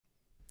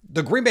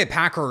The Green Bay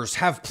Packers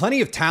have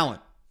plenty of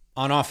talent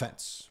on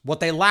offense. What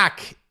they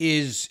lack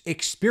is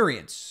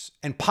experience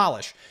and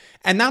polish.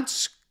 And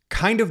that's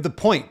kind of the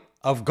point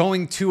of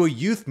going to a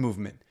youth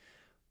movement.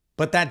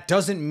 But that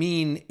doesn't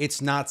mean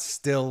it's not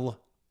still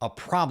a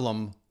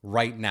problem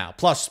right now.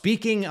 Plus,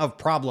 speaking of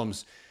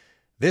problems,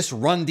 this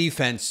run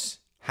defense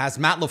has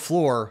Matt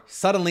LaFleur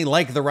suddenly,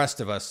 like the rest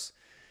of us,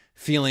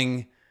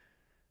 feeling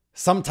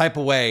some type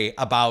of way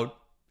about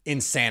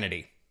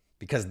insanity,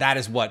 because that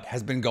is what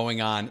has been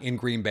going on in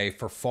Green Bay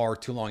for far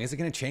too long. Is it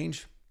going to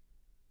change?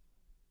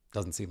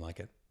 Doesn't seem like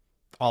it.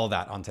 All of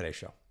that on today's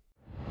show.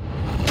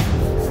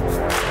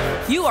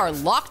 You are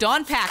Locked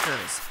On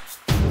Packers,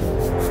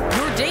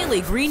 your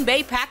daily Green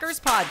Bay Packers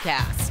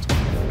podcast.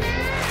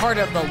 Part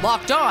of the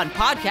Locked On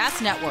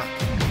Podcast Network,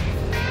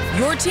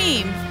 your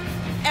team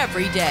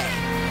every day.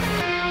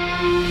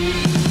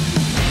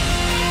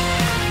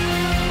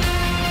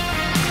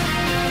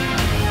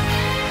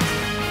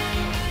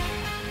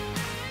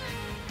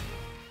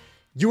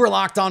 You are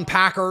Locked On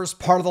Packers,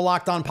 part of the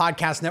Locked On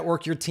Podcast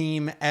Network, your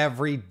team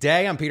every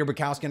day. I'm Peter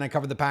Bukowski, and I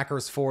cover the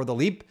Packers for The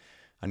Leap,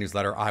 a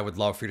newsletter I would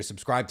love for you to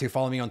subscribe to.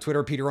 Follow me on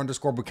Twitter,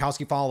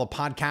 Peter_Bukowski. Follow the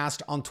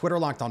podcast on Twitter,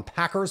 Locked On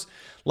Packers.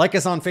 Like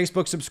us on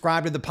Facebook.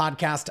 Subscribe to the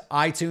podcast,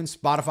 iTunes,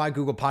 Spotify,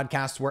 Google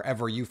Podcasts,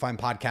 wherever you find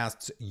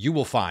podcasts, you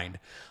will find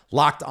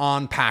Locked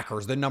On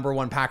Packers, the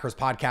 #1 Packers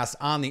podcast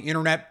on the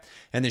internet,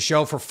 and the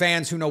show for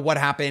fans who know what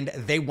happened.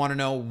 They want to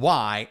know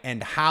why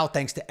and how.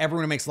 Thanks to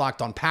everyone who makes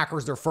Locked On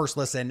Packers their first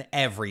listen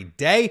every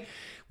day.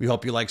 We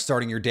hope you like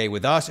starting your day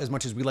with us as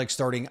much as we like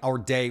starting our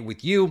day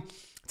with you.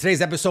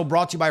 Today's episode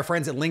brought to you by our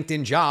friends at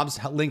LinkedIn Jobs.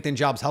 LinkedIn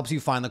Jobs helps you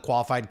find the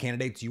qualified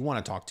candidates you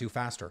want to talk to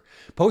faster.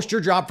 Post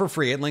your job for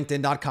free at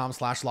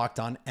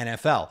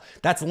linkedin.com/LockedOnNFL.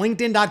 That's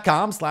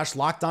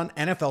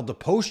linkedin.com/LockedOnNFL to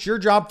post your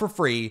job for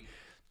free.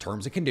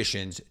 Terms and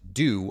conditions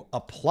do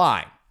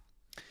apply.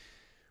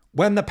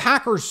 When the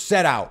Packers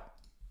set out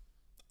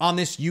on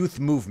this youth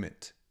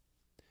movement,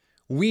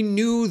 we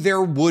knew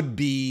there would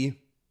be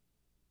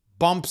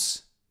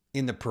bumps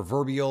in the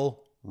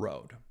proverbial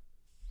road.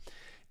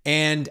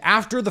 And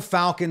after the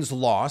Falcons'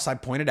 loss, I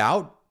pointed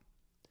out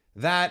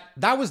that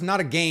that was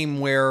not a game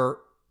where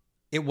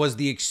it was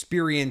the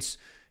experience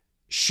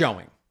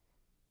showing.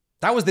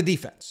 That was the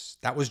defense.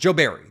 That was Joe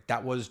Barry.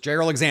 That was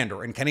Jair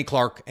Alexander and Kenny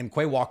Clark and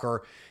Quay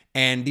Walker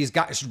and these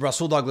guys,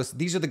 Russell Douglas.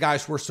 These are the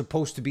guys who are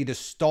supposed to be the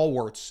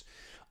stalwarts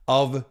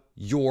of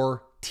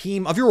your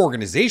team, of your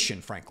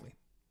organization, frankly.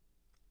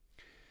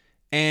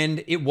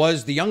 And it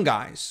was the young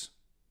guys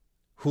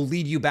who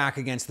lead you back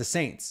against the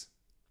Saints.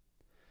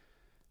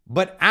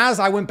 But as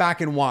I went back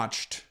and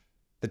watched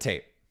the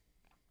tape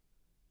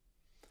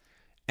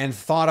and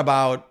thought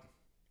about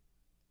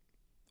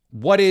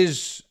what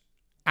is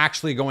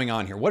actually going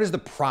on here, what is the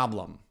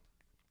problem?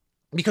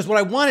 Because what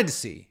I wanted to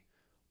see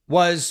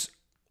was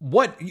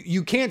what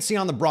you can't see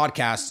on the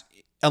broadcast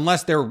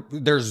unless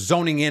they're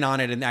zoning in on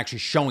it and actually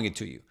showing it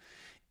to you,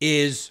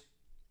 is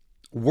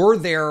were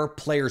there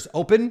players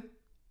open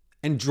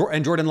and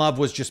Jordan Love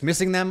was just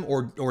missing them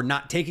or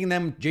not taking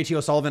them? JT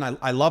O'Sullivan,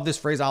 I love this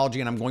phraseology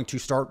and I'm going to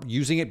start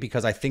using it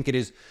because I think it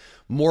is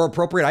more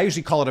appropriate. I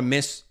usually call it a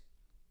miss.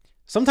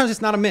 Sometimes it's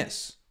not a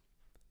miss.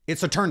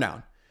 It's a turn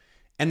down.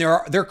 And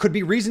there could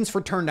be reasons for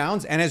turn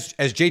downs. And as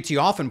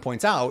JT often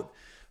points out,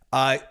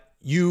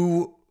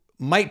 you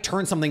might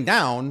turn something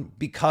down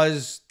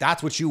because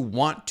that's what you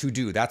want to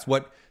do. That's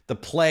what the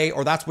play,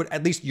 or that's what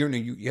at least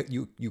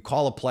you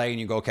call a play and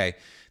you go, okay,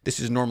 this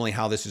is normally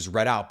how this is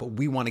read out, but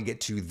we want to get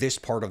to this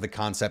part of the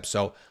concept.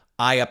 So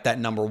I up that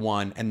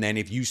 #1. And then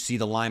if you see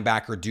the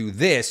linebacker do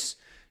this,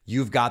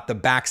 you've got the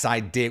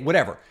backside dig,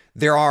 whatever.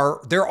 There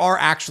are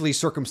actually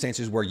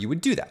circumstances where you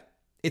would do that.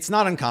 It's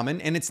not uncommon,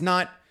 and it's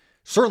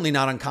certainly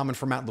not uncommon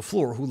for Matt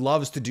LaFleur, who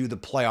loves to do the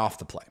play off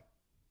the play.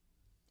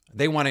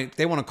 They want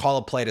to call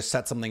a play to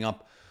set something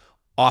up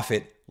off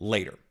it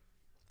later.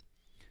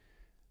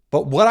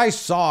 But what I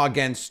saw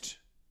against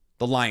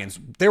the Lions,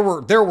 there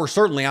were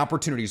certainly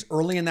opportunities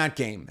early in that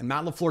game, and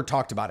Matt LaFleur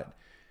talked about it.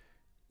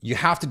 You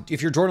have to,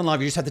 if you're Jordan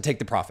Love, you just have to take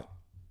the profit.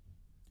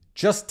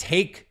 Just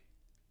take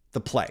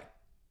the play.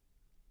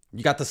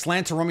 You got the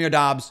slant to Romeo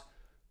Doubs,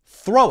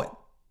 throw it.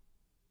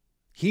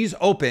 He's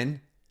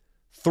open,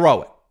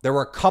 throw it. There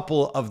were a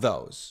couple of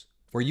those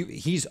where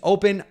he's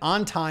open,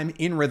 on time,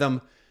 in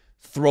rhythm,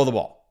 throw the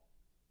ball.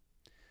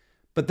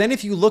 But then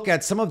if you look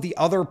at some of the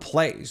other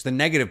plays, the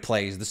negative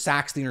plays, the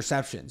sacks, the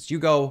interceptions, you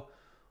go,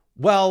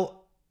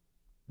 well,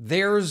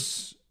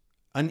 there's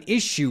an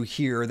issue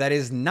here that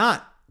is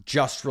not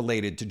just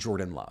related to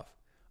Jordan Love.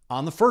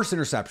 On the first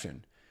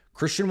interception,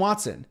 Christian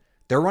Watson,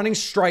 they're running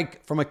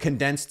strike from a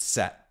condensed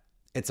set.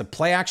 It's a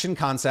play action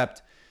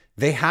concept.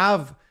 They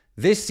have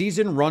this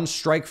season run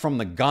strike from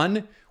the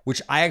gun,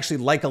 which I actually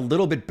like a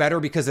little bit better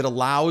because it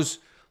allows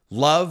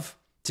Love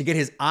to get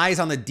his eyes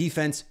on the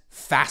defense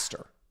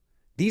faster.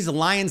 These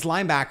Lions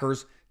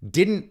linebackers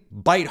didn't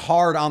bite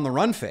hard on the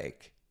run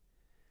fake.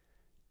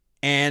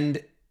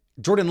 And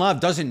Jordan Love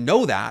doesn't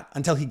know that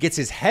until he gets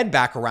his head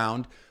back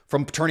around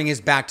from turning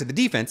his back to the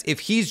defense.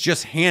 If he's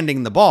just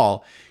handing the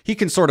ball, he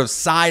can sort of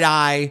side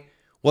eye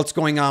what's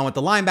going on with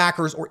the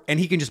linebackers, and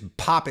he can just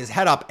pop his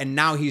head up and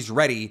now he's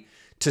ready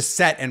to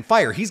set and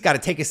fire. He's got to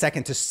take a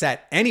second to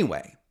set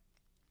anyway.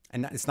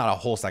 And it's not a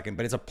whole second,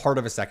 but it's a part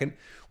of a second,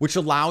 which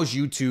allows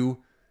you to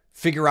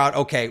figure out,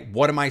 okay,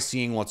 what am I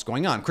seeing? What's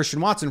going on? Christian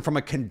Watson, from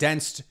a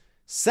condensed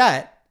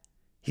set,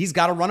 he's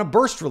got to run a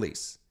burst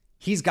release.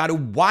 He's got to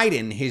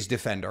widen his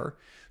defender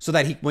so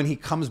that when he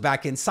comes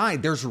back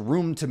inside, there's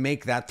room to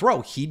make that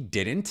throw. He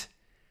didn't.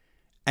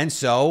 And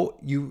so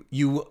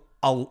you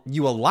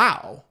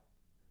allow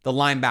the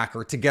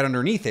linebacker to get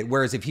underneath it.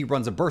 Whereas if he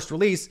runs a burst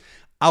release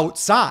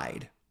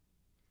outside,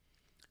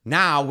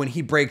 now when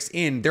he breaks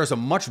in, there's a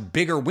much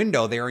bigger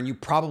window there and you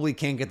probably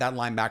can't get that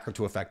linebacker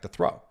to effect the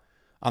throw.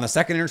 On the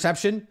second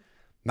interception,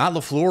 Matt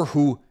LaFleur,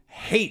 who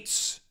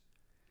hates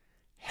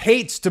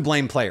to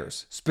blame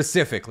players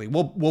specifically,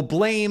 will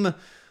blame,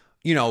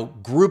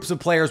 groups of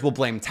players, will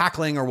blame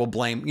tackling or will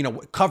blame,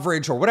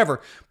 coverage or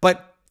whatever,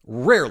 but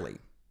rarely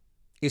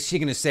is he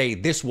going to say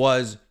this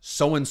was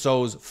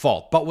so-and-so's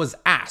fault, but was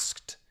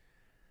asked,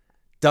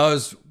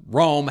 does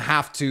Rome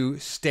have to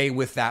stay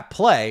with that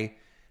play?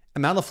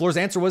 And Matt LaFleur's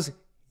answer was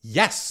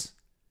yes.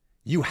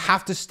 You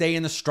have to stay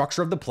in the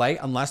structure of the play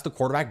unless the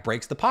quarterback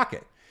breaks the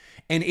pocket.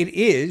 And it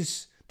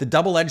is the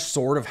double-edged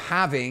sword of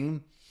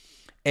having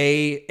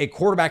a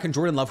quarterback in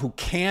Jordan Love who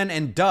can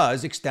and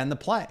does extend the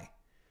play.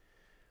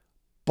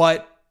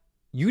 But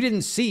you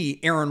didn't see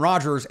Aaron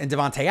Rodgers and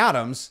Devontae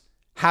Adams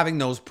having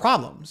those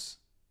problems.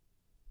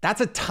 That's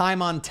a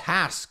time on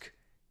task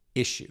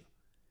issue.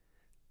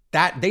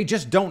 That they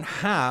just don't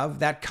have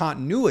that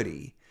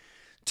continuity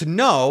to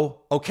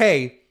know,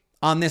 okay,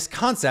 on this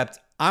concept,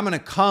 I'm going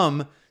to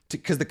come to,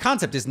 because the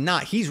concept is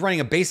not, he's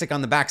running a basic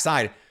on the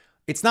backside.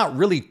 It's not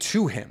really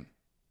to him.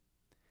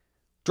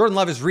 Jordan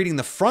Love is reading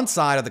the front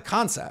side of the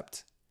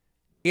concept.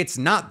 It's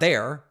not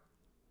there.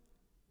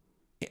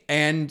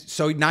 And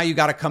so now you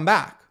got to come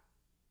back.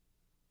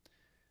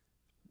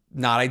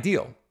 Not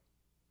ideal.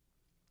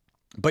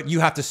 But you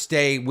have to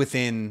stay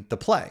within the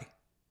play.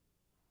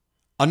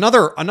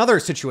 Another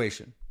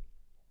situation.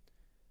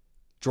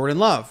 Jordan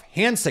Love,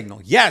 hand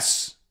signal.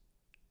 Yes.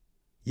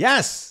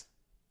 Yes.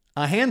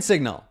 A hand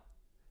signal.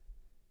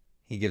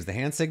 He gives the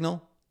hand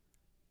signal.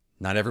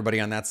 Not everybody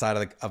on that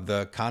side of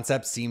the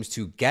concept seems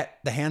to get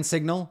the hand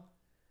signal.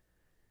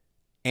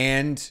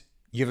 And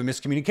you have a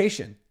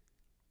miscommunication.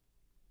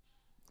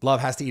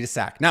 Love has to eat a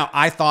sack. Now,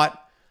 I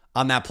thought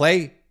on that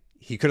play,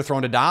 he could have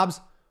thrown to Dobbs,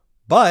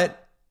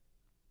 but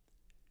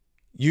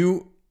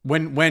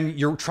when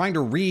you're trying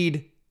to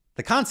read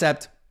the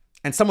concept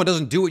and someone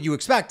doesn't do what you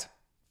expect,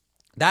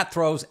 that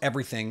throws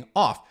everything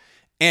off.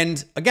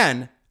 And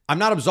again, I'm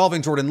not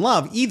absolving Jordan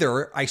Love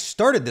either. I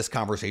started this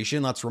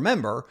conversation, let's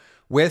remember,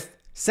 with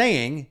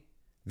saying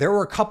there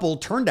were a couple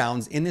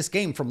turndowns in this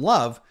game from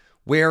Love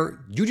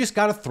where you just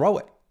got to throw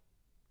it.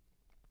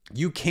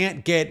 You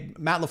can't get,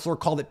 Matt LaFleur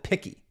called it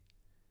picky.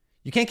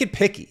 You can't get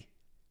picky.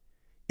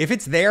 If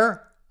it's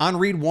there on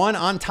read one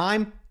on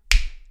time,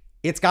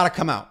 it's got to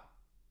come out.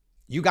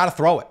 You got to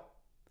throw it.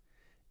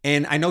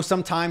 And I know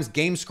sometimes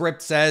game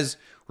script says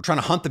we're trying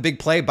to hunt the big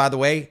play. By the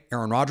way,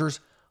 Aaron Rodgers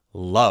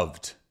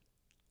loved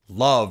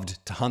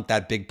to hunt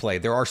that big play.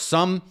 There are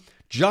some,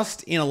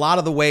 just in a lot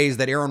of the ways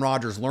that Aaron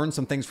Rodgers learned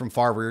some things from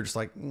Favre, where you're just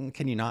like,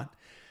 can you not?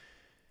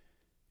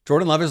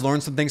 Jordan Love has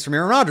learned some things from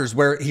Aaron Rodgers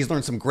where he's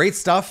learned some great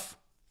stuff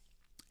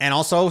and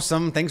also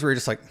some things where you're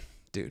just like,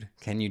 dude,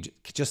 can you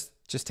just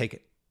take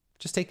it?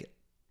 Just take it.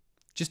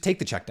 Just take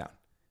the check down.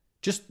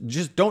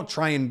 Just don't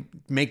try and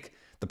make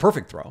the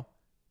perfect throw.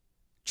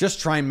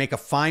 Just try and make a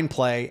fine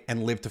play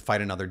and live to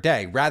fight another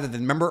day. Rather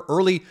than, remember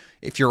early,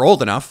 if you're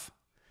old enough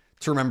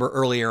to remember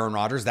early Aaron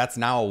Rodgers, that's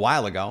now a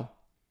while ago.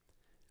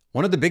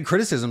 One of the big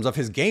criticisms of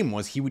his game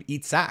was he would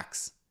eat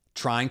sacks,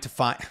 trying to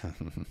find,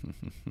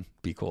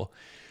 be cool.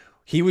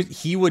 He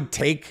would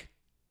take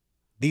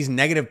these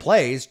negative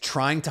plays,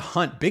 trying to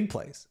hunt big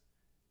plays.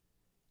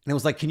 And it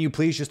was like, can you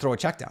please just throw a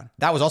check down?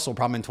 That was also a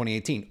problem in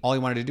 2018. All he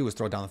wanted to do was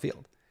throw it down the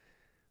field.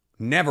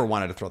 Never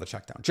wanted to throw the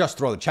check down. Just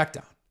throw the check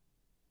down.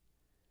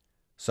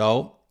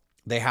 So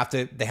they have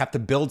to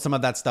build some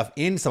of that stuff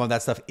in. Some of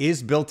that stuff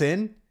is built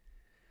in.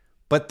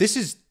 But this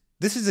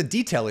is a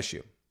detail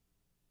issue.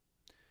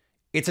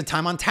 It's a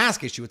time on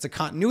task issue. It's a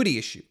continuity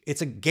issue.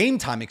 It's a game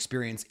time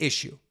experience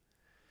issue.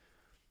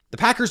 The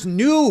Packers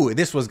knew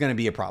this was going to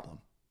be a problem.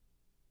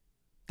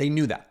 They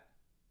knew that.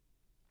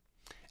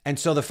 And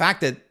so the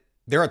fact that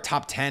they're a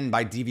top 10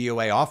 by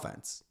DVOA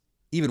offense,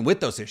 even with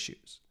those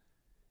issues,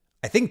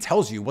 I think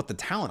tells you what the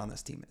talent on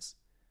this team is,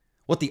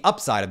 what the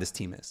upside of this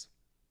team is.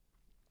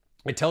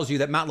 It tells you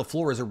that Matt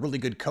LaFleur is a really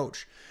good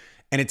coach.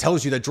 And it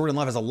tells you that Jordan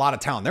Love has a lot of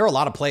talent. There are a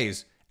lot of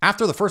plays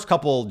after the first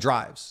couple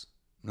drives.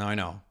 Now I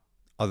know.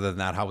 Other than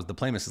that, how was the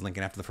play, Mrs.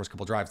 Lincoln? After the first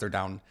couple drives, they're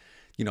down,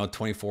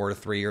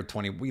 24-3 or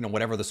 20,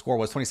 whatever the score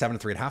was,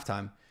 27-3 at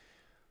halftime.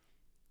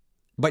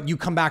 But you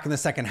come back in the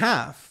second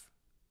half,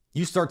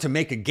 you start to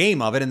make a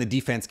game of it, and the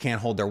defense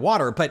can't hold their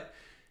water, but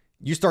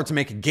you start to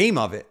make a game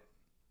of it.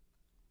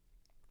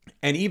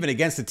 And even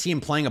against a team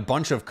playing a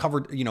bunch of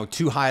covered,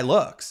 too high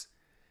looks,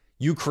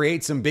 you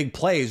create some big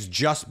plays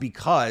just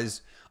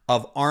because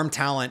of arm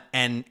talent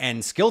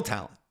and skill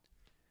talent.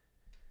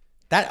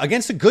 That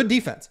against a good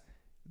defense,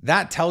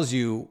 that tells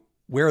you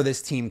where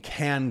this team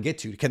can get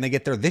to. Can they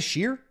get there this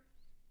year?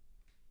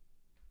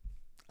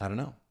 I don't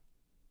know.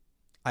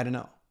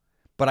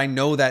 But I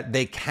know that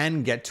they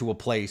can get to a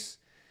place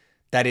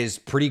that is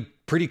pretty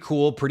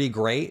cool, pretty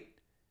great.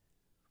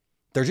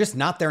 They're just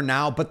not there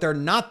now, but they're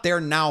not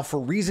there now for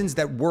reasons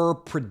that were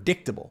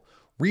predictable,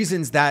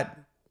 reasons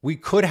that we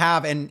could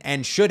have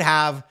and should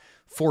have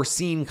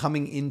foreseen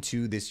coming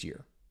into this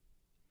year.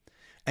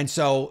 And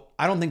so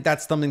I don't think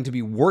that's something to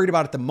be worried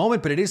about at the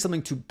moment, but it is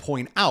something to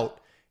point out.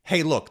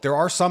 Hey, look, there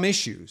are some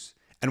issues.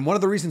 And one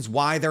of the reasons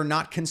why they're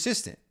not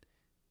consistent.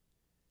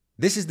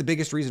 This is the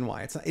biggest reason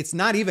why. It's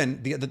not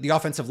even the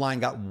offensive line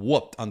got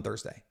whooped on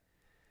Thursday.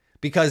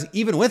 Because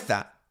even with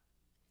that,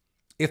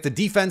 if the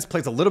defense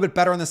plays a little bit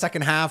better in the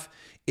second half,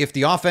 if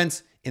the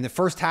offense in the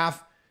first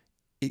half,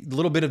 a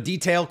little bit of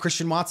detail,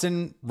 Christian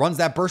Watson runs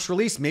that burst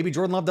release, maybe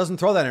Jordan Love doesn't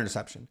throw that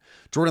interception.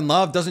 Jordan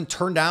Love doesn't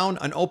turn down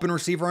an open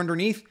receiver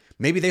underneath.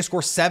 Maybe they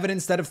score 7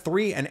 instead of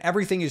 3, and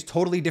everything is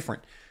totally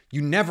different.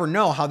 You never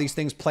know how these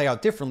things play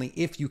out differently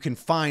if you can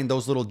find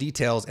those little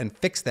details and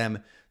fix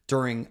them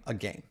during a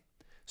game.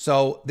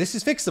 So this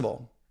is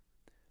fixable,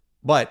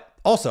 but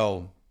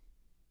also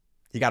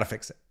you got to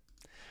fix it.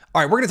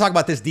 All right, we're going to talk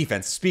about this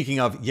defense. Speaking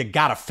of, you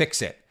got to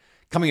fix it.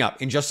 Coming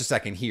up in just a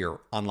second here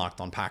on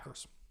Locked On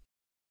Packers.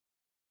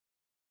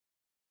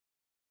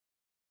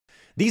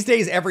 These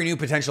days, every new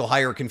potential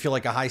hire can feel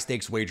like a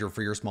high-stakes wager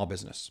for your small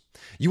business.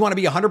 You want to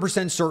be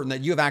 100% certain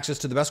that you have access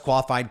to the best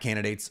qualified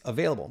candidates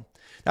available.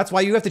 That's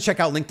why you have to check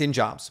out LinkedIn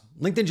Jobs.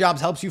 LinkedIn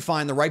Jobs helps you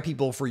find the right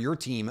people for your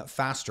team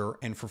faster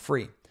and for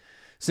free.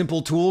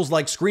 Simple tools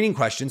like screening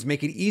questions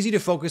make it easy to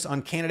focus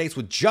on candidates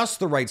with just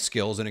the right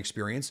skills and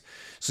experience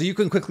so you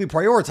can quickly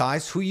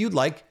prioritize who you'd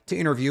like to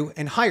interview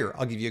and hire.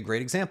 I'll give you a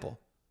great example.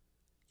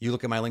 You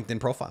look at my LinkedIn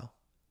profile.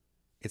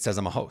 It says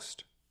I'm a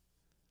host.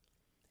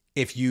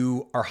 If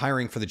you are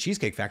hiring for the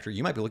Cheesecake Factory,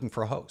 you might be looking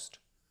for a host.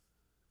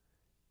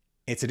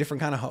 It's a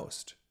different kind of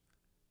host.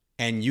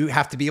 And you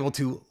have to be able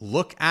to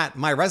look at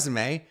my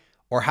resume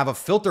or have a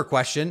filter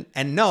question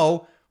and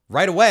know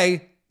right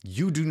away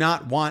you do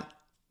not want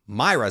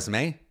my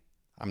resume.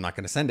 I'm not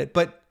going to send it,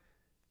 but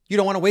you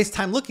don't want to waste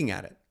time looking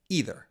at it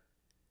either.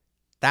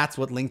 That's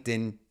what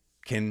LinkedIn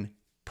can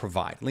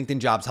provide. LinkedIn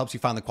Jobs helps you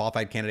find the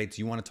qualified candidates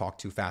you want to talk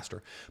to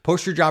faster.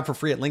 Post your job for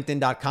free at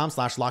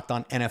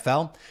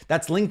linkedin.com/lockedonnfl.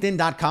 That's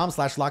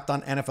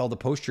linkedin.com/lockedonnfl to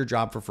post your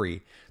job for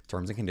free.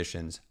 Terms and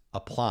conditions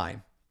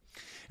apply.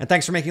 And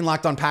thanks for making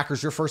Locked On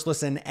Packers your first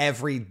listen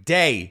every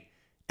day.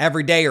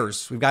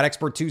 Everydayers. We've got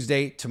Expert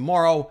Tuesday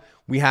tomorrow.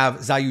 We have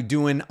Zayu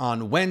Duen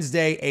on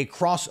Wednesday, a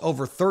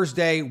crossover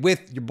Thursday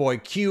with your boy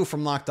Q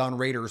from Locked On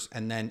Raiders,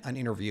 and then an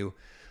interview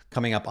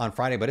coming up on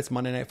Friday. But it's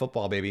Monday Night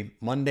Football, baby.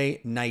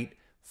 Monday Night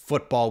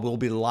Football will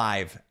be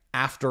live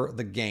after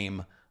the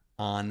game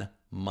on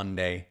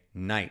Monday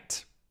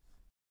night.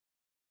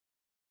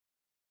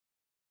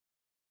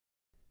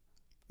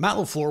 Matt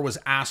LaFleur was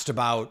asked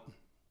about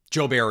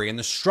Joe Barry and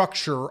the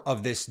structure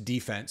of this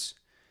defense.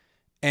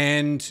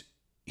 And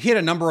he had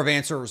a number of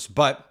answers,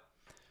 but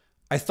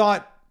I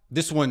thought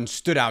this one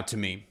stood out to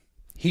me.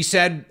 He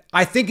said,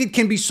 I think it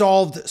can be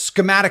solved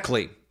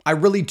schematically. I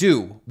really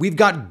do. We've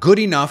got good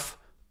enough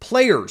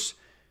players.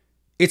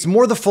 It's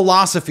more the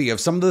philosophy of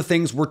some of the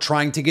things we're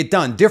trying to get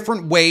done.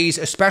 Different ways,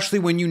 especially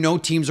when you know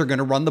teams are going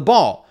to run the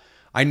ball.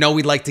 I know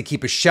we'd like to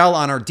keep a shell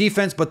on our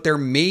defense, but there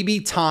may be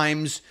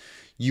times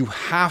you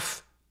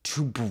have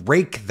to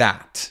break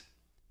that.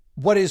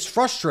 What is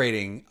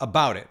frustrating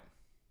about it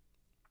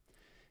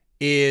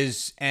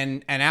is,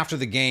 and after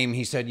the game,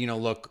 he said,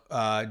 look,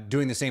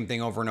 doing the same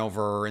thing over and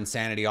over,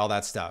 insanity, all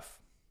that stuff.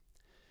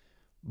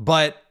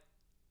 But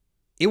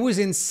it was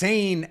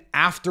insane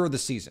after the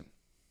season.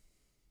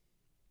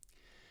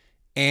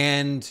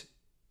 And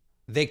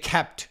they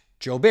kept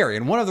Joe Barry.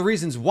 And one of the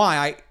reasons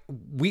why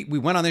we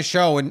went on this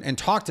show and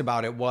talked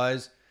about it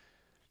was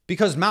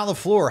because Matt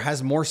LaFleur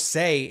has more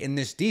say in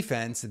this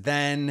defense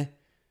than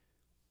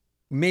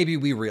maybe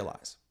we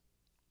realize.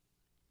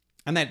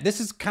 And that this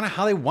is kind of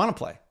how they want to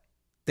play.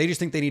 They just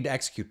think they need to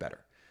execute better.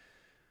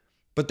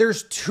 But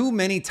there's too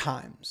many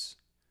times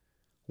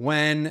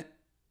when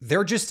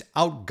they're just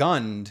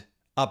outgunned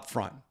up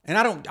front. And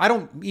I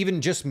don't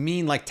even just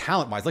mean like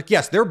talent-wise. Like,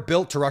 yes, they're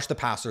built to rush the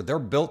passer. They're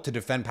built to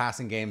defend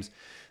passing games.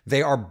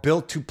 They are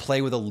built to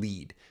play with a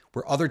lead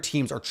where other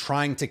teams are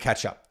trying to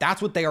catch up.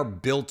 That's what they are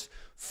built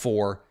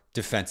for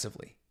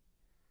defensively.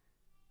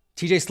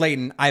 TJ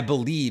Slayton, I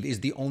believe,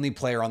 is the only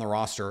player on the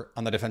roster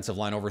on the defensive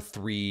line over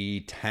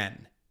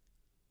 310.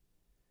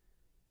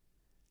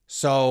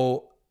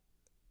 So,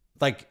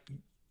 like,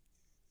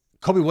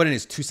 Kobe Wooden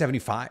is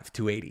 275,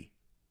 280.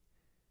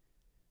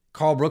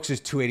 Carl Brooks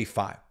is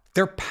 285.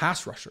 They're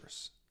pass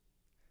rushers.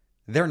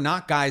 They're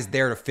not guys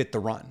there to fit the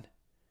run.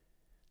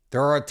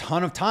 There are a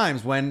ton of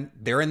times when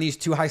they're in these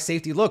too high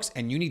safety looks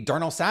and you need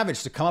Darnell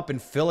Savage to come up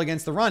and fill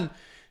against the run,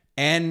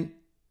 and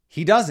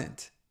he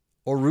doesn't.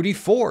 Or Rudy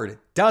Ford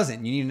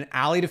doesn't. You need an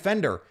alley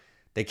defender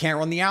They can't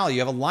run the alley. You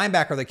have a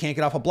linebacker that can't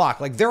get off a block.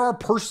 Like, there are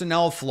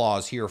personnel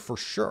flaws here for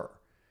sure.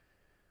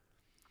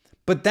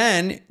 But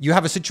then you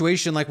have a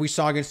situation like we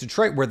saw against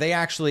Detroit where they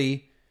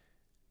actually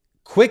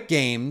quick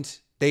gamed.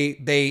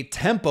 They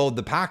tempoed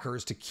the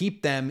Packers to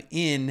keep them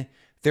in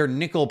their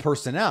nickel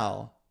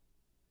personnel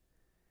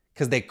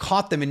because they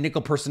caught them in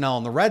nickel personnel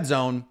in the red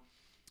zone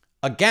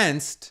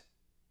against,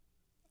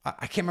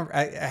 I can't remember.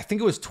 I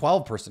think it was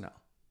 12 personnel.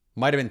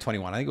 Might have been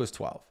 21. I think it was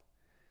 12.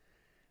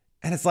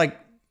 And it's like,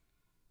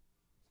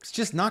 it's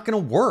just not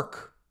going to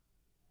work.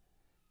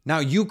 Now,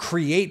 you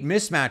create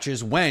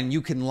mismatches when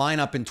you can line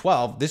up in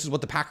 12. This is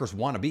what the Packers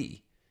want to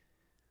be.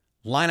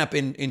 Line up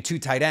in two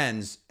tight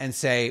ends and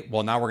say,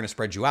 well, now we're going to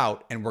spread you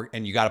out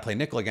and you got to play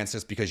nickel against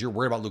us because you're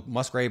worried about Luke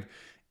Musgrave.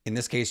 In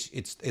this case,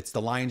 it's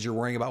the Lions you're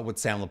worrying about what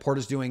Sam Laporte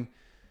is doing.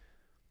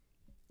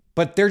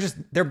 But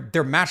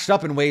they're matched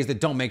up in ways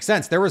that don't make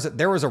sense. There was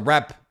a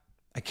rep,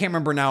 I can't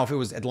remember now if it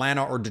was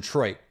Atlanta or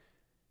Detroit.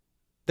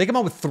 They come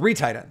out with 3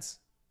 tight ends.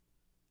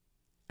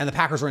 And the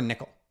Packers are in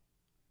nickel.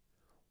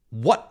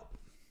 What?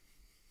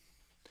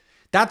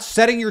 That's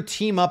setting your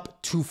team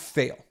up to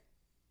fail.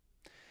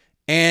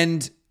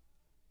 And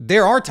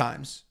there are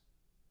times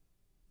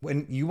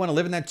when you want to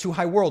live in that too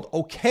high world,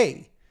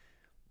 okay.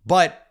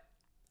 But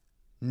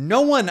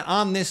no one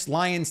on this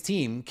Lions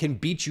team can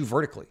beat you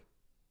vertically.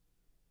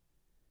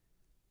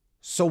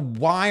 So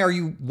why are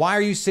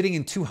you sitting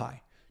in too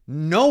high?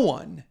 No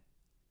one.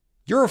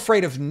 You're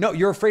afraid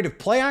of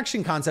play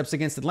action concepts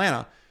against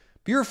Atlanta,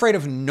 but you're afraid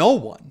of no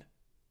one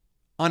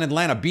on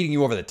Atlanta beating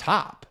you over the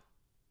top.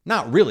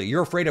 Not really.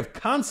 You're afraid of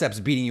concepts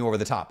beating you over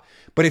the top.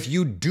 But if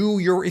you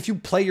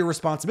play your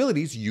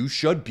responsibilities, you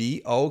should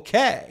be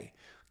okay.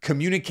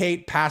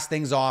 Communicate, pass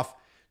things off,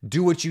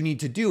 do what you need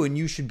to do, and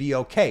you should be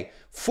okay.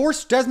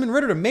 Force Desmond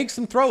Ridder to make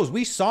some throws.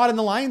 We saw it in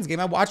the Lions game.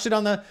 I watched it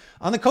on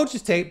the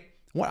coach's tape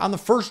on the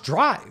first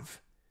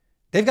drive.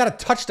 They've got a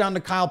touchdown to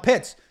Kyle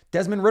Pitts.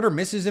 Desmond Ridder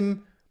misses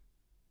him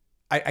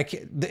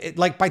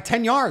by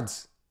 10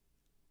 yards.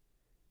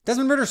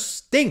 Desmond Ridder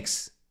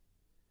stinks.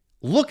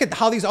 Look at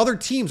how these other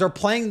teams are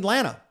playing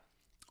Atlanta.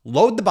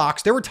 Load the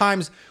box. There were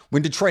times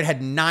when Detroit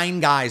had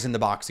 9 guys in the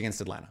box against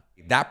Atlanta.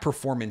 That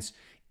performance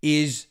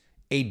is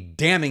a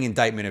damning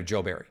indictment of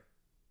Joe Barry.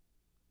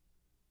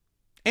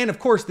 And of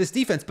course, this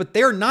defense, but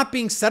they're not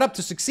being set up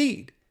to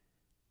succeed.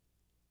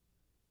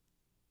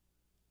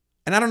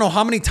 And I don't know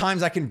how many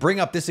times I can bring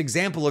up this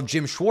example of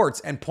Jim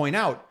Schwartz and point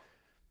out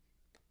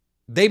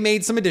they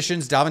made some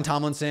additions, Dalvin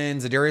Tomlinson,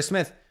 Zadarius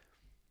Smith.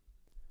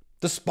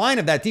 The spine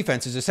of that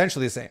defense is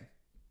essentially the same.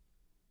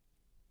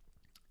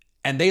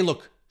 And they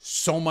look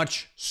so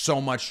much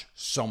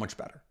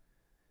better.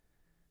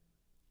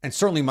 And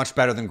certainly much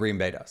better than Green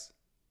Bay does.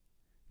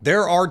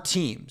 There are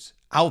teams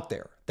out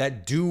there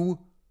that do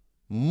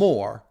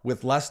more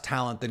with less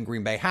talent than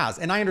Green Bay has.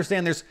 And I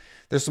understand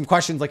there's some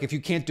questions like if you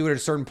can't do it at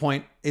a certain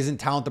point, isn't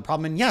talent the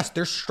problem? And yes,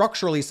 there's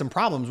structurally some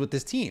problems with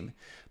this team.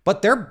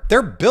 But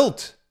they're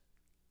built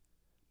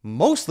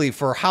mostly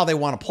for how they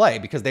want to play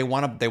because they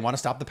want to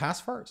stop the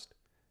pass first.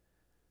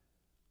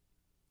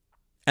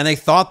 And they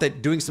thought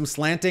that doing some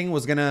slanting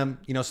was going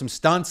to, some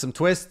stunts, some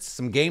twists,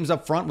 some games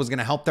up front was going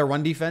to help their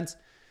run defense.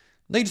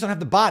 They just don't have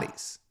the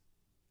bodies.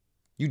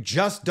 You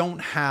just don't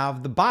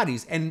have the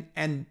bodies.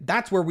 And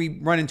that's where we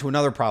run into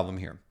another problem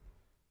here.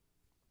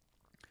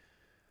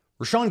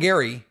 Rashawn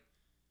Gary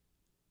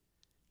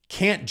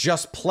can't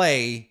just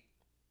play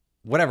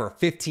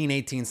 15,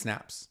 18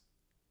 snaps.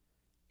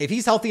 If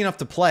he's healthy enough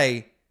to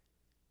play,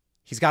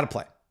 he's got to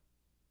play.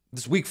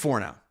 This is week 4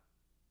 now.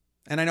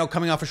 And I know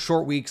coming off a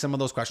short week, some of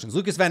those questions.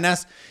 Lucas Van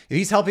Ness, if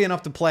he's healthy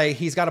enough to play,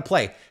 he's got to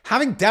play.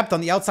 Having depth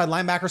on the outside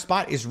linebacker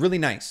spot is really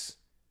nice.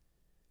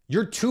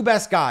 Your 2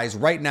 best guys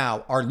right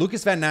now are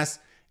Lucas Van Ness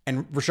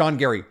and Rashawn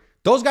Gary.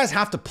 Those guys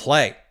have to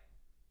play.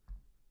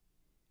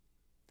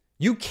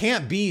 You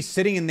can't be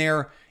sitting in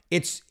there.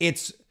 It's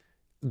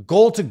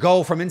goal to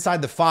go from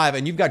inside the 5,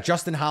 and you've got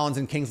Justin Hollins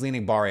and Kingsley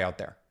Enagbare out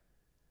there.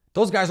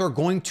 Those guys are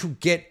going to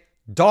get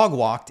dog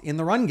walked in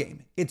the run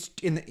game. It's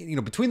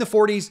between the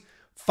 40s,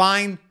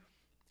 fine.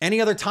 Any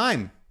other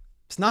time,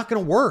 it's not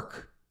going to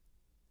work.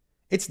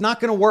 It's not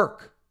going to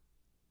work.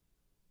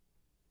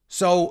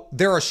 So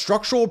there are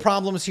structural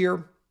problems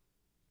here.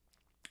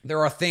 There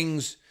are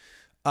things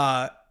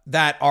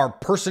that are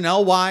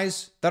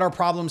personnel-wise that are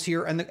problems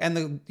here. And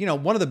the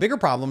one of the bigger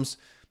problems,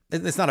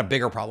 it's not a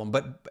bigger problem,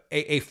 but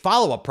a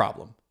follow-up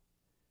problem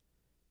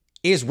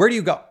is where do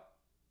you go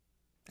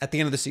at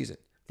the end of the season?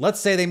 Let's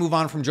say they move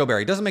on from Joe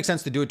Barry. It doesn't make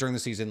sense to do it during the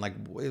season.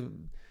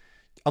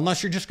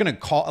 Unless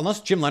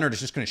Jim Leonard is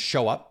just going to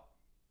show up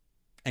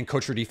and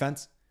coach your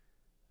defense,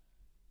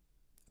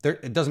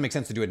 it doesn't make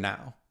sense to do it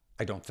now,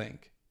 I don't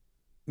think.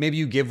 Maybe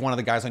you give one of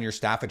the guys on your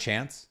staff a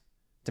chance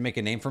to make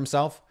a name for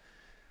himself.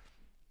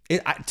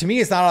 To me,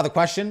 it's not out of the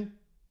question,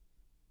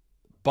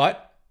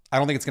 but I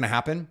don't think it's going to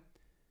happen.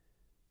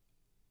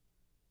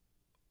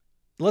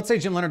 Let's say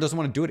Jim Leonard doesn't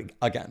want to do it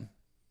again.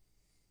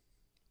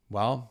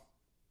 Well,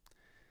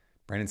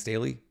 Brandon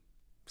Staley,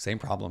 same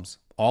problems,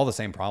 all the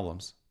same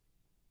problems.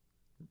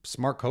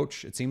 Smart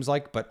coach, it seems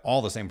like, but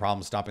all the same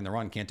problems stopping the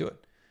run. Can't do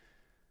it.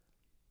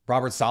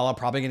 Robert Saleh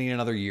probably going to get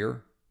another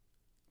year.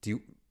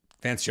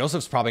 Vance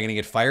Joseph's probably going to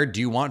get fired. Do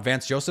you want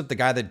Vance Joseph, the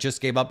guy that just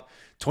gave up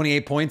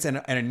 28 points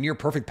and a near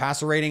perfect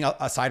passer rating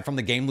aside from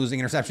the game-losing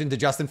interception to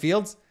Justin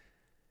Fields?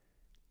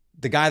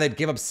 The guy that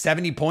gave up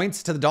 70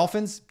 points to the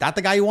Dolphins? That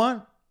the guy you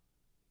want?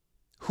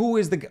 Who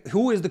is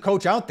the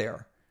coach out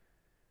there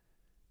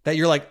that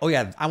you're like, oh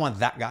yeah, I want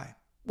that guy?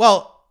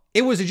 Well,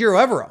 it was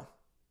Ejiro Evero.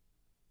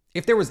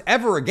 If there was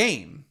ever a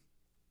game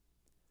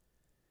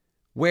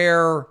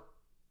where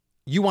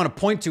you want to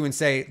point to and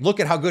say, look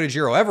at how good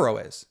Ejiro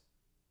Evero is,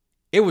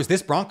 it was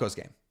this Broncos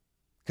game.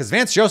 Because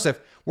Vance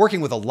Joseph, working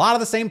with a lot of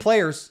the same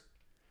players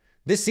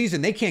this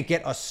season, they can't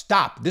get a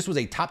stop. This was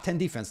a top 10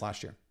 defense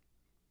last year.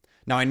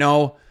 Now, I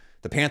know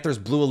the Panthers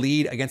blew a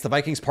lead against the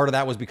Vikings. Part of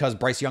that was because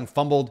Bryce Young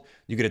fumbled.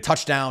 You get a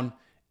touchdown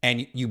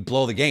and you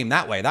blow the game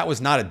that way. That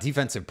was not a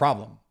defensive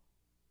problem.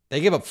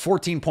 They gave up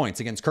 14 points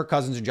against Kirk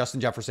Cousins and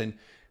Justin Jefferson,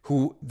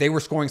 who they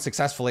were scoring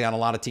successfully on a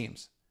lot of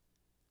teams.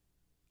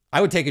 I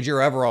would take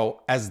Ejiro Evero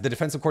as the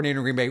defensive coordinator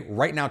in Green Bay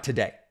right now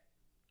today.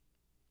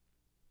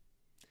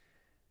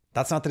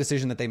 That's not the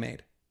decision that they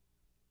made.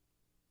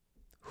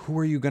 Who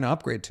are you going to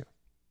upgrade to?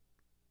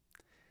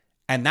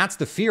 And that's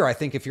the fear, I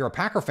think, if you're a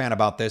Packer fan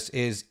about this,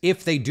 is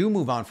if they do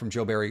move on from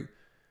Joe Barry,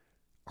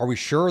 are we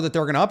sure that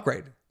they're going to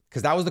upgrade?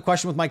 Because that was the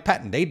question with Mike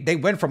Pettin. They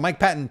went from Mike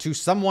Pettin to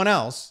someone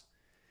else.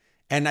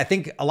 And I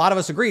think a lot of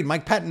us agreed,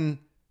 Mike Pettin,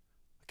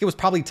 it was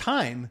probably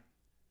time,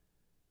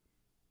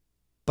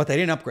 but they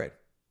didn't upgrade.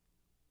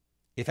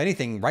 If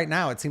anything, right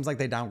now, it seems like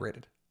they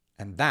downgraded.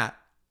 And that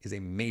is a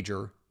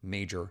major,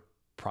 major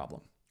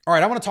problem. All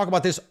right, I want to talk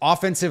about this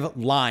offensive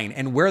line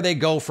and where they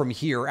go from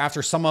here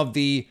after some of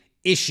the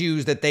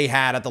issues that they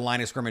had at the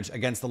line of scrimmage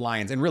against the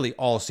Lions and really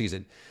all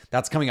season.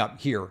 That's coming up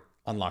here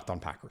on Locked On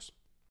Packers.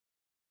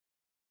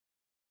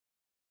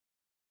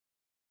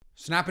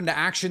 Snap into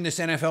action this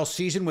NFL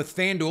season with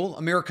FanDuel,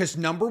 America's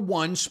 #1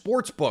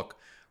 sportsbook.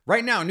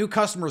 Right now, new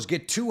customers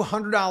get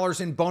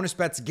 $200 in bonus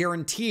bets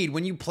guaranteed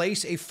when you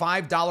place a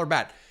 $5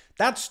 bet.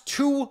 That's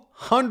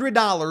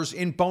 $200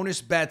 in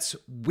bonus bets,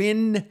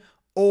 win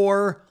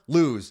or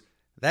lose.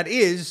 That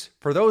is,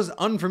 for those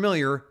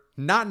unfamiliar,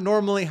 not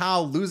normally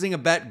how losing a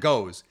bet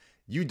goes.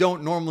 You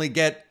don't normally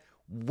get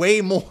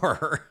way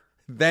more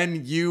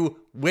than you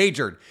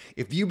wagered.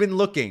 If you've been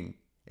looking,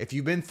 if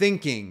you've been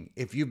thinking,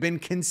 if you've been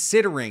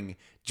considering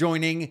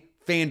joining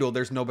FanDuel,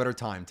 there's no better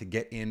time to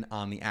get in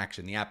on the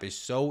action. The app is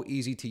so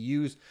easy to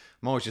use.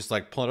 I'm always just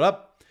like, pull it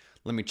up.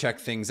 Let me check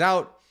things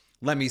out.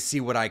 Let me see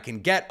what I can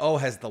get. Oh,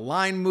 has the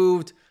line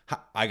moved?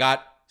 I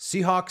got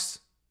Seahawks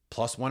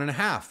plus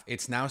 1.5.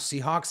 It's now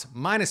Seahawks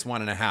minus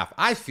 1.5.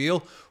 I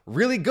feel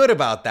really good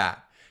about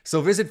that.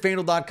 So visit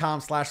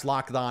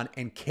FanDuel.com/lockedon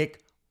and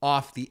kick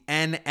off the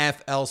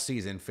NFL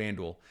season.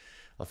 FanDuel,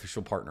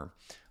 official partner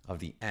of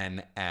the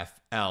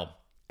NFL.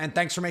 And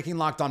thanks for making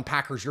Locked On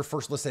Packers your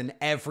first listen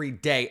every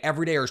day.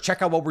 Everydayers,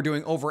 check out what we're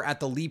doing over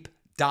at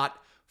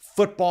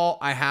theleap.football.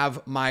 I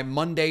have my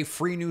Monday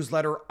free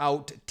newsletter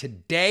out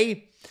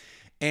today.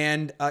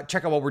 And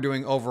check out what we're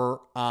doing over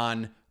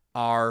on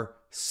our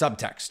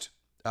subtext.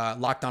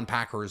 Locked On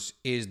Packers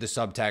is the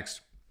subtext.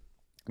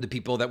 The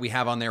people that we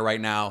have on there right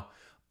now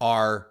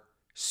are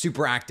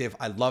super active.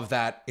 I love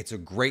that. It's a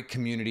great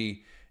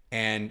community,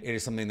 and it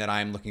is something that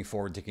I'm looking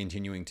forward to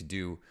continuing to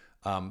do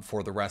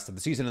for the rest of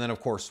the season. And then,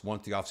 of course,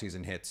 once the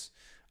offseason hits,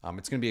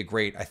 it's going to be a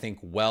great, I think,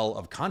 well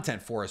of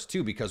content for us,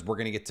 too, because we're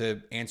going to get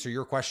to answer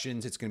your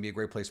questions. It's going to be a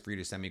great place for you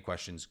to send me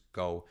questions.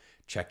 Go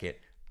check it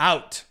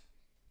out.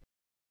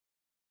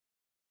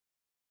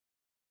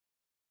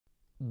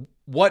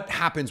 What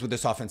happens with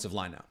this offensive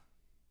line now?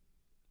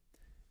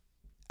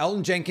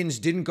 Elton Jenkins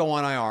didn't go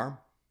on IR.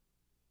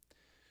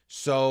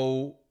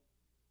 So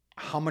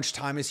how much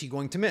time is he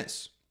going to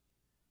miss?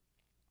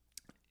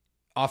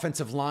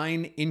 Offensive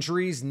line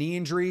injuries, knee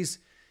injuries,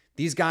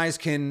 these guys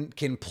can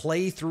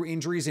play through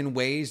injuries in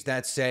ways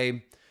that,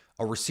 say,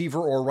 a receiver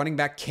or a running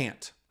back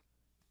can't.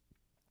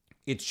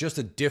 It's just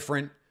a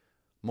different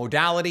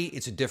modality.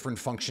 It's a different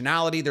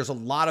functionality. There's a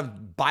lot of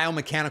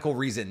biomechanical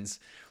reasons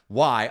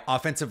why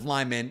offensive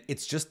linemen,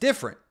 it's just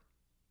different.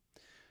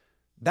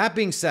 That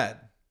being said,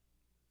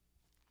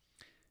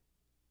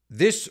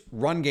 this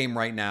run game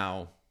right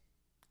now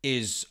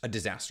is a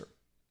disaster.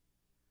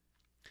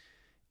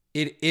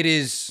 It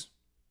is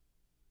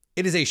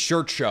a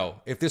shirt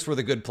show. If this were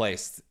the good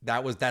place,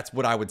 that's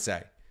what I would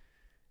say.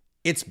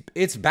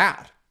 It's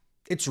bad.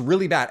 It's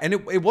really bad. And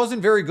it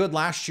wasn't very good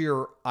last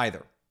year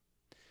either.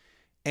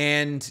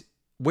 And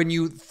when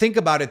you think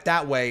about it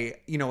that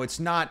way, you know, it's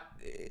not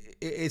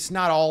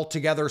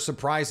altogether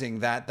surprising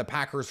that the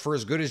Packers, for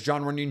as good as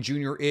John Runyon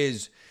Jr.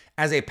 is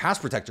as a pass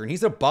protector, and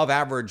he's an above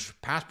average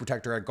pass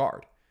protector at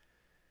guard,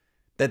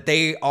 that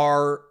they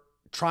are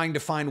trying to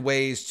find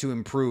ways to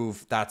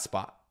improve that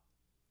spot.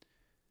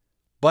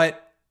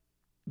 But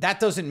that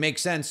doesn't make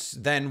sense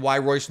then why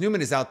Royce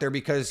Newman is out there,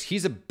 because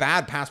he's a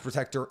bad pass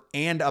protector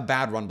and a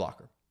bad run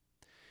blocker.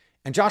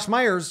 And Josh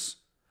Myers,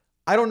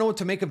 I don't know what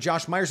to make of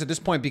Josh Myers at this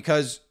point,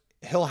 because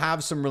he'll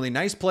have some really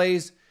nice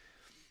plays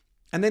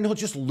and then he'll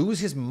just lose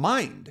his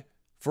mind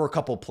for a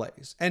couple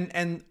plays.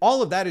 And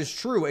all of that is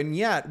true. And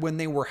yet when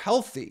they were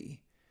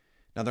healthy,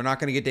 now they're not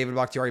going to get David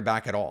Bakhtiari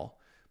back at all,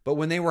 but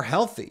when they were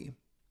healthy,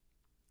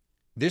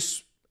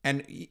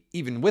 and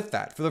even with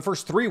that, for the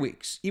first 3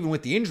 weeks, even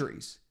with the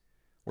injuries,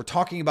 we're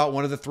talking about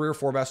one of the 3 or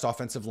 4 best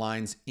offensive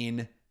lines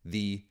in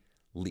the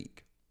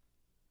league.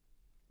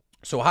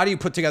 So how do you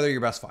put together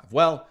your best 5?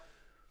 Well,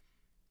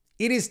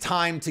 it is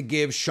time to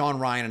give Sean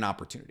Rhyan an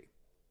opportunity.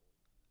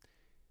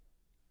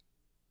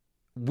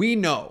 We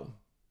know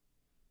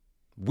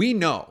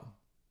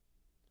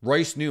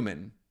Royce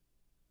Newman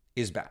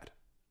is bad.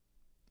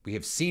 We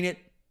have seen it.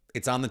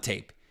 It's on the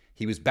tape.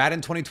 He was bad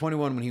in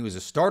 2021 when he was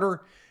a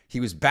starter. He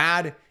was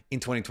bad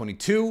in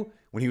 2022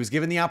 when he was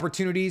given the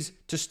opportunities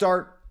to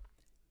start.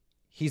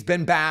 He's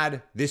been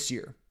bad this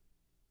year.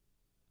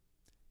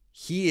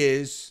 He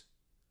is,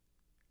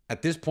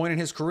 at this point in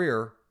his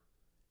career,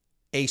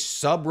 a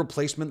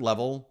sub-replacement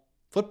level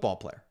football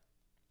player.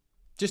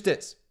 Just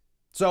is.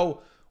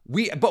 So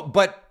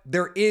but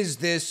there is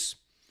this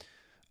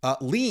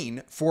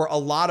lean for a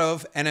lot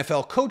of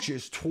NFL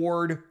coaches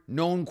toward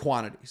known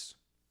quantities.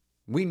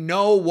 We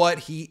know what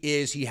he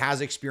is. He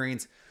has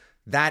experience.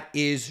 That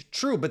is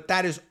true, but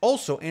that is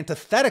also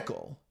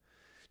antithetical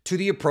to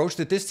the approach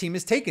that this team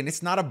has taken.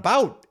 It's not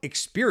about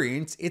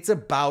experience. It's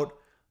about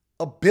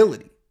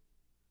ability.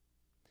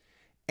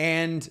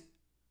 And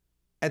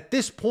at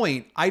this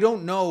point, I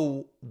don't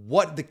know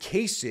what the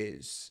case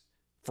is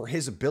for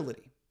his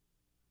ability.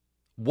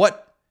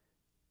 What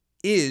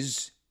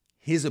is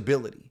his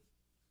ability?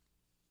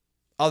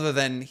 Other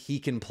than he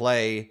can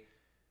play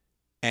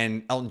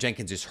and Elgton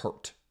Jenkins is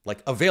hurt.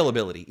 Like,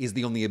 availability is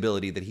the only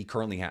ability that he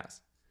currently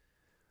has.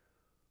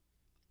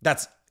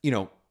 That's,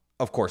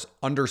 of course,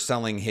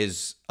 underselling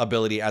his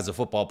ability as a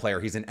football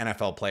player. He's an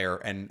NFL player,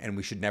 and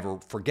we should never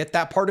forget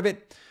that part of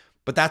it.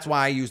 But that's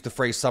why I use the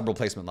phrase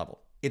sub-replacement level.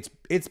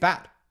 It's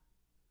bad.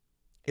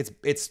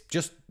 It's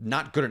just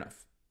not good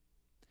enough.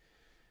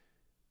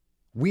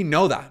 We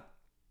know that.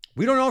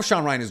 We don't know if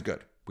Sean Rhyan is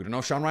good. We don't know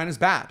if Sean Rhyan is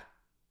bad.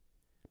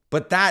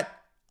 But that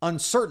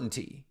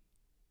uncertainty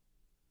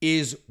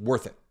is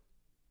worth it.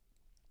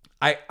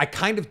 I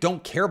kind of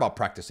don't care about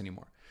practice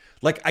anymore.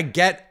 Like, I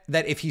get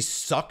that if he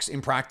sucks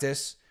in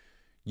practice,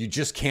 you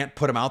just can't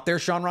put him out there,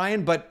 Sean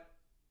Rhyan. But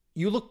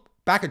you look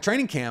back at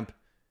training camp,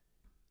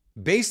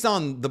 based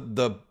on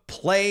the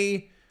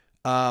play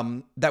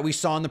that we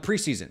saw in the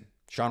preseason,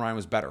 Sean Rhyan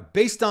was better.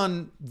 Based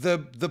on the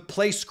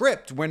play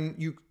script,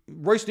 when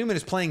Royce Newman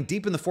is playing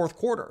deep in the fourth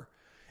quarter,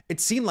 it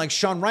seemed like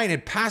Sean Rhyan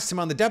had passed him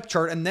on the depth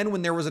chart. And then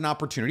when there was an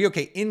opportunity,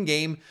 okay, in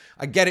game,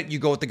 I get it. You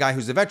go with the guy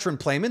who's a veteran,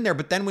 play him in there.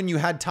 But then when you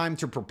had time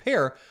to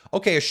prepare,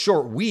 okay, a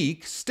short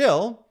week,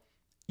 still,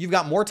 you've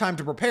got more time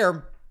to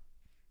prepare.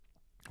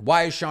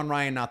 Why is Sean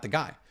Rhyan not the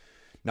guy?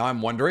 Now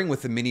I'm wondering,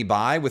 with the mini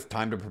bye, with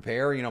time to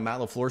prepare, Matt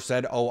LaFleur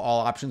said, all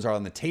options are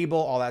on the table,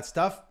 all that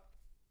stuff.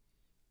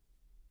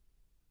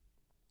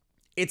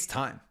 It's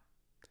time.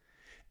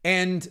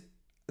 And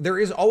there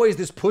is always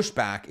this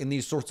pushback in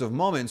these sorts of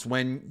moments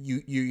when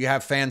you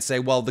have fans say,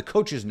 well, the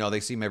coaches know, they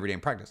see him every day in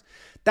practice.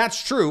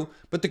 That's true,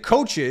 but the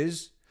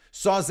coaches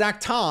saw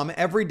Zach Tom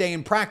every day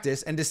in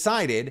practice and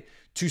decided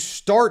to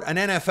start an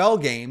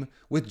NFL game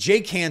with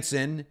Jake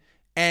Hansen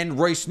and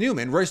Royce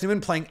Newman. Royce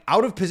Newman playing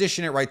out of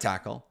position at right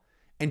tackle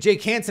and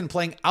Jake Hansen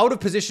playing out of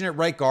position at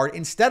right guard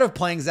instead of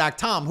playing Zach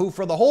Tom, who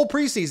for the whole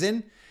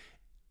preseason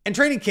and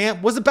training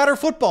camp was a better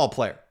football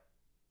player.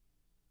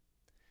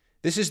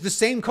 This is the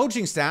same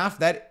coaching staff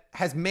that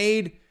has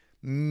made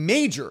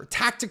major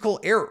tactical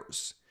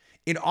errors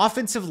in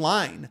offensive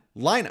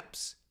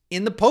lineups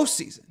in the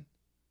postseason.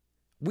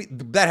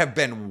 That have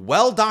been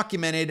well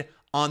documented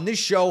on this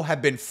show, have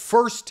been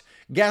first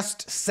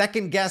guest,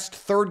 second guest,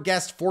 third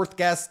guest, fourth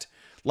guest.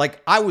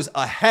 Like, I was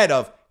ahead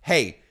of,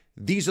 hey,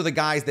 these are the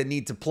guys that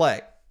need to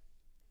play.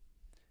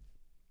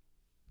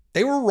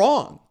 They were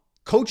wrong.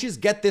 Coaches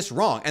get this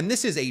wrong. And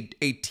this is a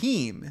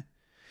team,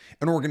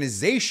 an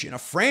organization, a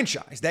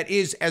franchise that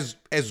is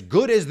as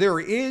good as there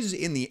is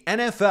in the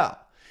NFL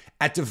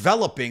at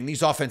developing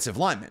these offensive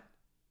linemen.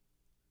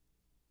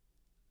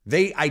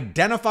 They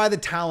identify the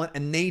talent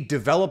and they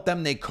develop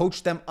them. They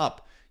coach them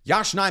up.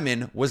 Yosh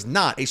Nijman was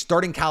not a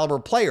starting caliber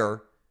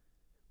player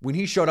when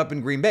he showed up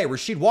in Green Bay.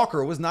 Rasheed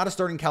Walker was not a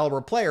starting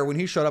caliber player when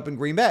he showed up in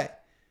Green Bay.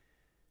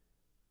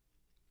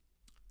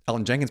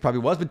 Elgton Jenkins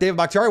probably was, but David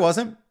Bakhtiari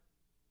wasn't.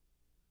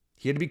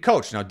 He had to be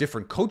coached. Now,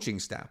 different coaching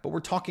staff, but we're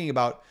talking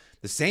about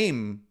the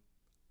same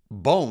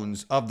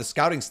bones of the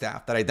scouting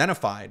staff that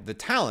identified the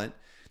talent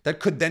that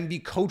could then be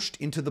coached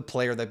into the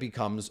player that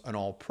becomes an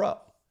all-pro.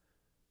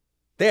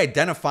 They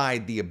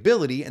identified the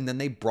ability and then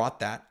they brought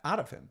that out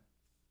of him.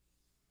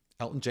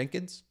 Elgton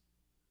Jenkins,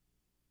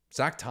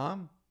 Zach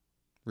Tom,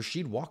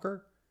 Rasheed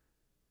Walker.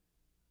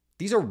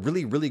 These are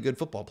really, really good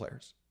football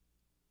players.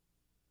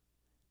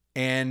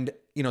 And,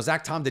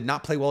 Zach Tom did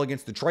not play well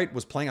against Detroit,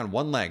 was playing on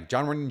one leg.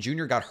 John Runyon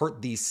Jr. got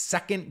hurt the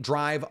second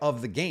drive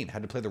of the game,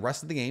 had to play the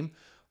rest of the game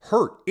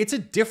hurt. It's a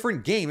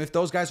different game if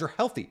those guys are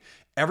healthy.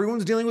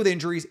 Everyone's dealing with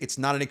injuries. It's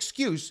not an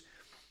excuse,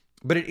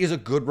 but it is a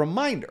good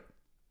reminder.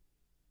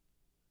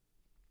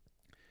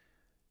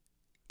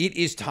 it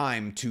is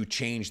time to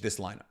change this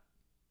lineup.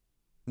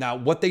 Now,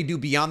 what they do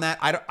beyond that,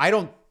 I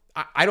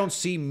don't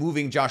see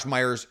moving Josh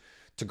Myers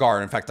to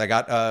guard. In fact, I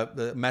got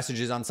the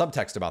messages on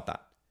subtext about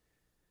that.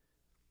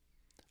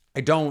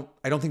 I don't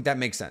think that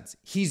makes sense.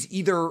 He's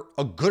either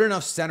a good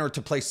enough center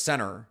to play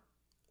center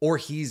or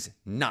he's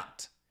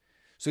not.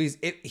 So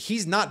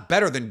he's not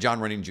better than John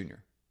Runyon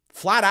Jr.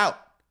 Flat out.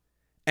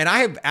 And I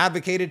have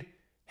advocated,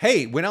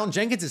 hey, when Elton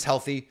Jenkins is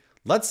healthy,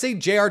 let's say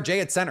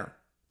JRJ at center.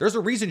 There's a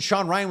reason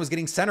Sean Ryan was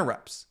getting center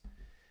reps.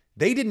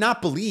 They did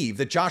not believe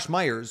that Josh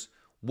Myers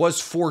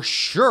was for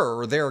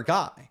sure their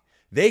guy.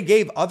 They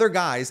gave other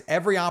guys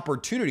every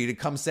opportunity to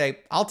come say,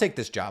 I'll take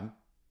this job.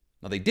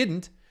 Now, they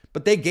didn't,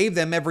 but they gave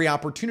them every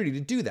opportunity to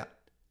do that.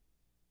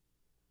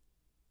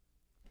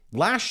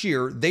 Last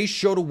year, they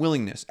showed a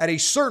willingness at a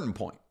certain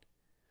point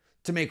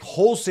to make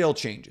wholesale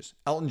changes.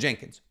 Elton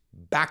Jenkins,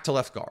 back to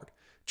left guard.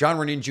 John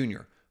Runyon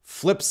Jr.,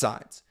 flip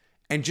sides,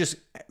 and just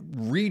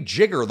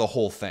rejigger the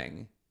whole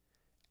thing.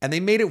 And they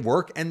made it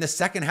work. And the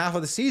second half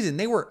of the season,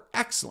 they were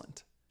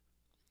excellent.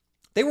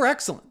 They were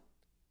excellent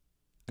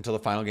until the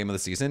final game of the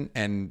season.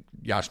 And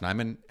Josh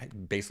Nijman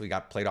basically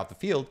got played off the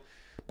field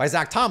by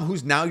Zach Tom,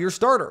 who's now your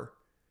starter.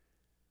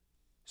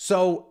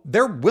 So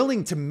they're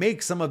willing to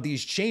make some of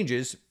these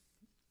changes.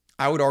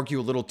 I would argue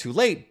a little too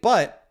late,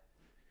 but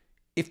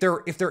if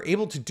they're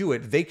able to do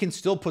it, they can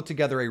still put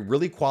together a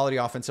really quality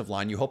offensive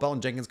line. You hope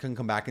Elton Jenkins can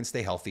come back and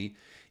stay healthy.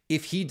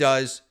 If he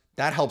does,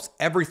 that helps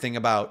everything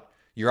about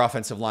your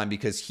offensive line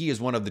because he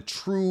is one of the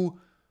true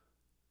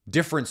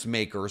difference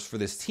makers for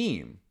this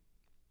team.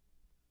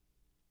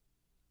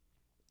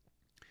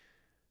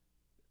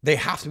 They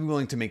have to be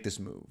willing to make this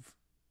move.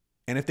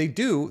 And if they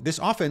do, this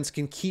offense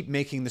can keep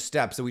making the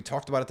steps that we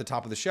talked about at the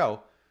top of the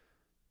show.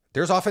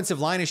 There's offensive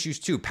line issues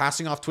too.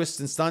 Passing off twists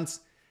and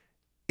stunts.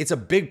 It's a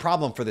big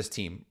problem for this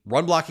team.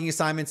 Run blocking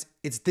assignments.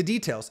 It's the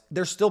details.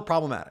 They're still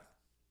problematic.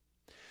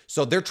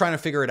 So they're trying to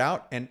figure it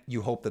out, and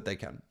you hope that they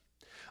can.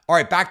 All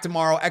right, back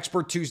tomorrow.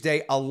 Expert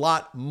Tuesday. A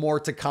lot more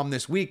to come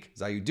this week.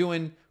 How you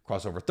doing?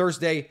 Crossover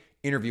Thursday.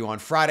 Interview on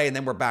Friday. And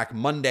then we're back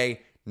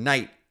Monday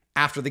night.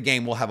 After the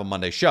game, we'll have a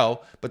Monday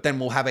show. But then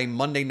we'll have a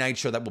Monday night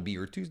show that will be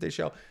your Tuesday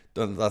show.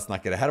 Let's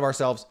not get ahead of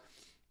ourselves.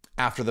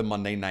 After the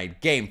Monday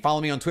night game.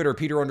 Follow me on Twitter,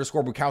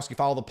 Peter_Bukowski.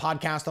 Follow the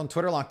podcast on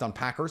Twitter, Locked On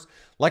Packers.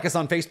 Like us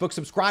on Facebook.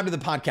 Subscribe to the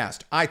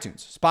podcast,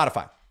 iTunes,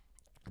 Spotify,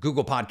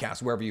 Google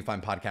Podcasts. Wherever you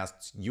find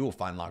podcasts, you will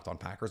find Locked On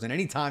Packers. And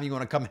anytime you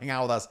want to come hang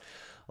out with us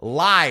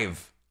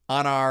live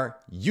on our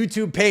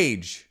YouTube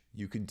page,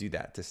 you can do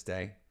that to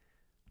stay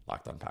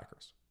Locked On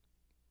Packers.